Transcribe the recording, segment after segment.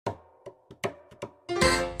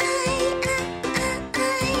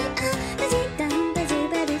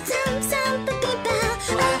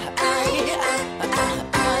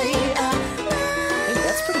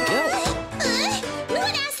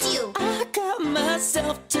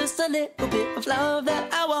myself just a little bit of love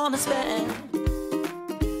that I wanna spend.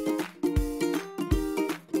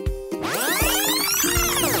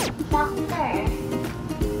 Doctor,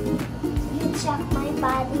 you check my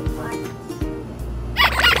body parts.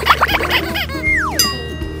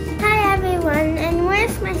 Hi everyone, and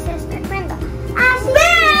where's my sister Crendall?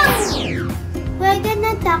 We're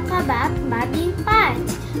gonna talk about body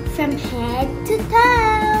parts from head to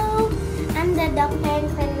toe. I'm the doctor and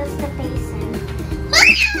Crendall's the patient.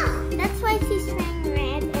 That's why she's wearing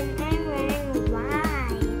red and I'm wearing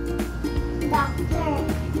white. Doctor,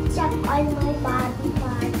 check all my body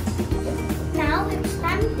parts. Now it's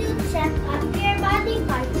time to check up your body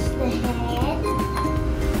parts. The head,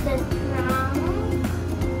 the trunk,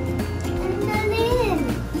 and the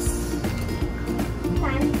limbs.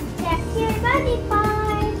 Time to check your body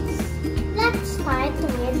parts. Let's start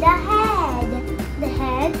with the head. The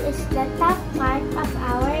head is the top part of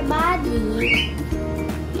our body.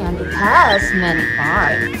 And it has many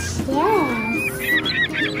parts. Yes.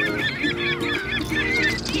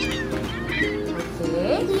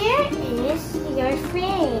 Okay. Here is your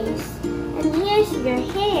face, and here's your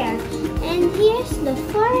hair, and here's the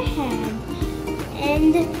forehead,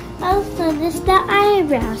 and also there's the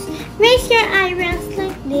eyebrows. Raise your eyebrows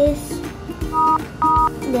like this.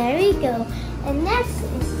 There we go. And next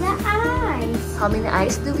is the eyes. How many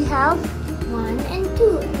eyes do we have? 1 and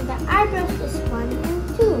 2, and the eyebrows is 1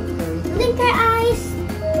 and 2. Very good. Blink your eyes.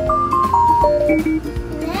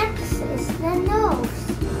 Next is the nose.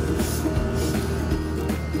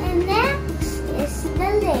 And next is the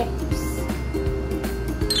lips.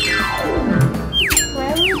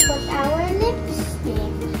 Where we put our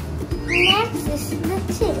lipstick. Next is the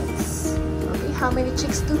cheeks. Okay, how many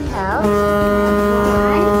cheeks do we have? 1,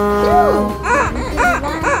 2.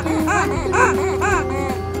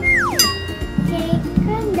 Okay,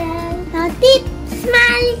 Crendall. Now teeth.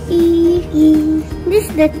 Smile. This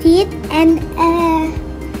is the teeth and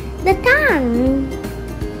the tongue.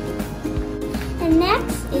 And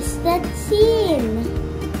next is the chin.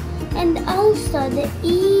 And also the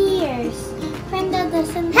ears. Crendall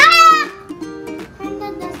doesn't have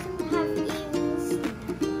ears.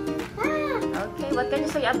 Okay, what can you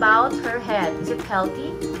say about her head? Is it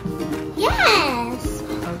healthy? Yes.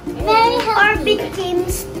 Okay. Very healthy. Or became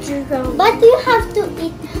strong. But you have to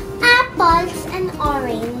eat apples and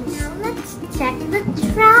orange. Now let's check the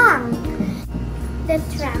trunk. The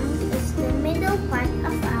trunk is the middle part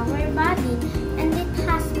of our body, and it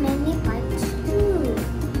has many parts too.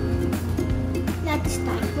 Let's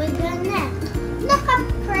start with the neck. Look up,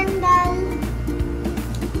 Crendall.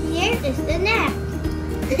 Here is the neck.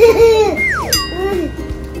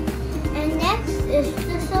 And next is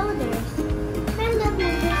the shoulders. Crendall,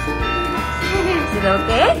 move your shoulders. Is it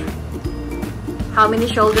okay? How many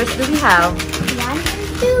shoulders do we have? 1 and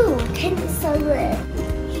 2. Can you shoulder?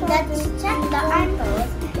 Let's check the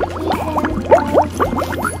armpits.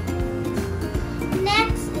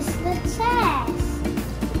 Next is the chest.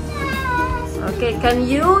 Okay, can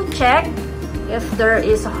you check if there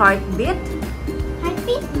is a heartbeat?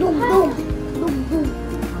 Heartbeat. Boom, boom. Boom, boom.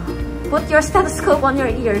 Put your stethoscope on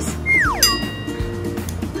your ears.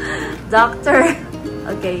 Doctor.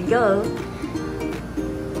 Okay, go.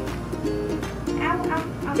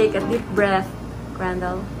 Take a deep breath,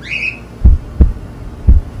 Crendall.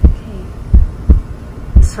 Okay.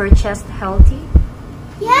 Is her chest healthy?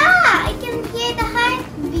 Yeah, I can hear the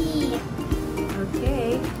heartbeat.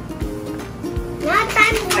 Okay. Now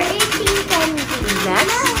time for eating candy.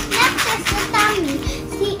 Next? Next is the tummy.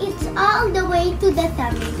 See, it's all the way to the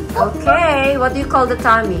tummy. Okay, what do you call the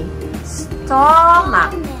tummy?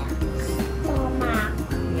 Stomach. Stomach.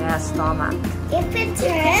 Yes, stomach. If it's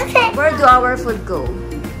red, Where do our food go?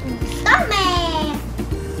 stomach.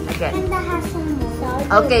 Again. And that has some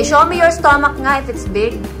more. Okay, show me your stomach nga if it's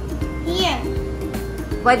big. Here.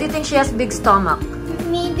 Why do you think she has big stomach?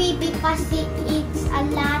 Maybe because she eats a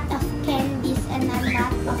lot of candies and a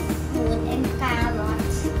lot of food and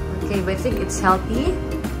carrots. Okay, but I think it's healthy.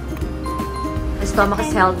 The stomach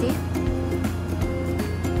is healthy.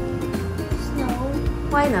 No.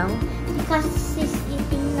 Why no? Because she's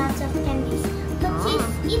eating lots of candies. But she's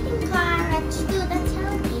eating carrots too. That's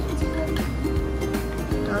healthy. It's healthy.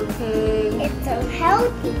 Okay. It's so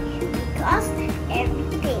healthy because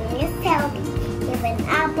everything is healthy. Even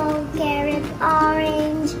apple, carrot,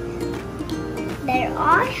 orange. They're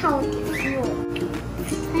all healthy food.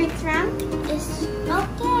 Her trunk is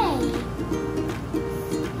okay.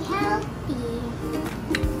 Healthy.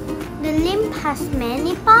 The limb has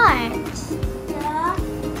many parts.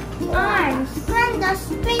 The arms. Crendall,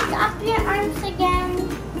 straight up your arms again.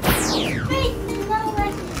 Straight.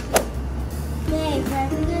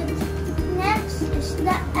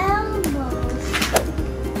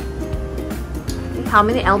 How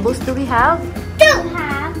many elbows do we have? 2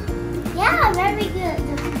 have. Yeah, very good.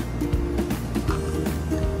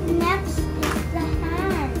 Next is the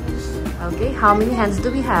hands. Okay, how many hands do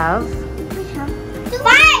we have? We have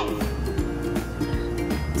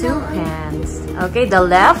 5. 2 hands. Okay, the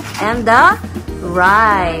left and the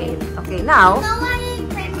right. Okay, now. No, I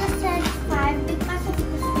said 5 because of the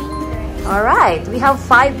fingers. Alright, we have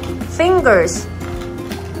 5 fingers.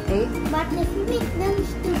 Okay. But if you make them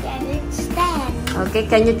together, it's 10. Okay,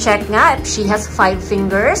 can you check nga if she has 5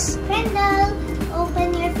 fingers? Crendall,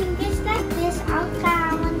 open your fingers like this. I'll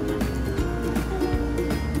count.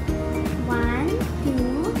 1,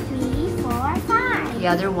 2, 3, 4, 5. The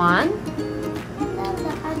other one? Crendall,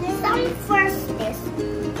 the other one first is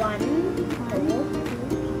 1,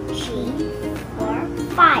 2, 3, 4,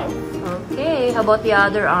 5. Okay, how about the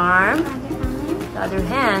other arm? Other arm. The other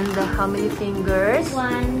hand, how many fingers?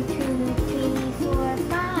 1, 2, 3, 4,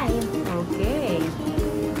 5. Okay.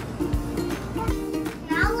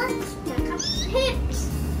 Now let's check up hips.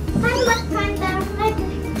 Find what kind of leg.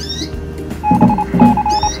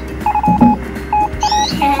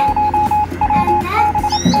 And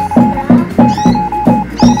next is the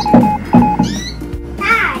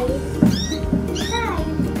thigh.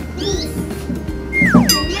 Knees.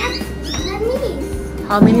 And next is the knees.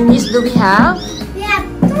 How many knees do we have? We have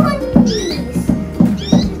 2 knees.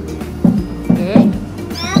 Okay.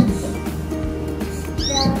 Next is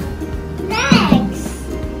the legs.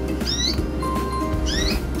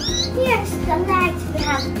 Here's the legs. We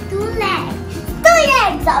have 2 legs. 2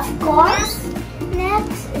 legs, of course.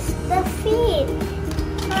 Next is the feet.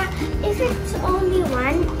 If it's only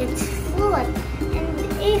 1, it's foot. And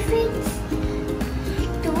if it's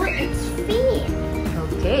 2, it's feet.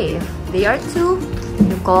 Okay, if they are 2,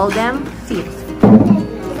 you call them feet. So,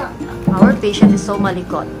 Our patient is so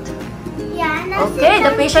malikot. yeah, now Okay, sit the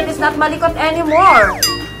down. patient is not malikot anymore.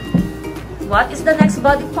 What is the next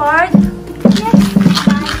body part? Next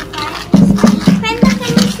body part is Crendall,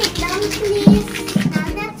 can you sit down, please? Now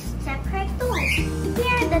let's check her toes.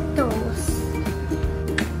 Here are the toes.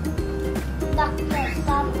 Doctor,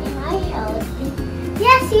 stop. Am I healthy?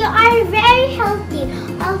 Yes, you are very healthy.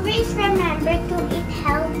 Always remember to eat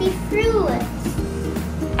healthy fruits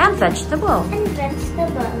And vegetable. and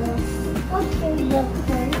vegetables. Okay,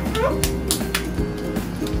 doctor. Okay.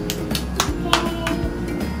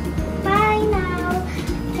 Bye now.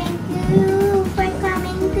 Thank you for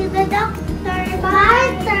coming to the doctor. Bye.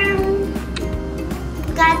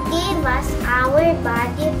 God gave us our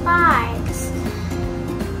body parts.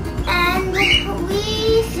 And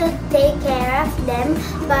we should take care of them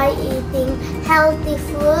by eating healthy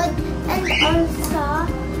food and also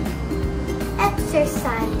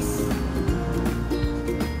exercise.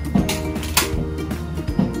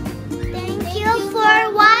 Thank you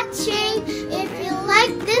for watching. If you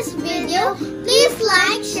like this video, please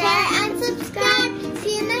like, share, and subscribe.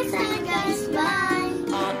 See you next time, guys. Bye.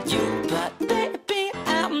 On you, but baby,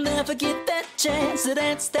 I'll never get that chance to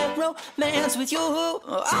dance that romance with you.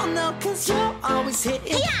 Oh no, 'cause you're always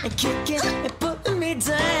hitting and kicking and putting me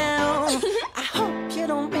down. I hope you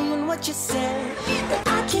don't mean what you say, but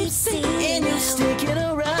I keep seeing you sticking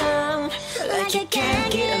around like you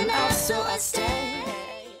can't get enough, so I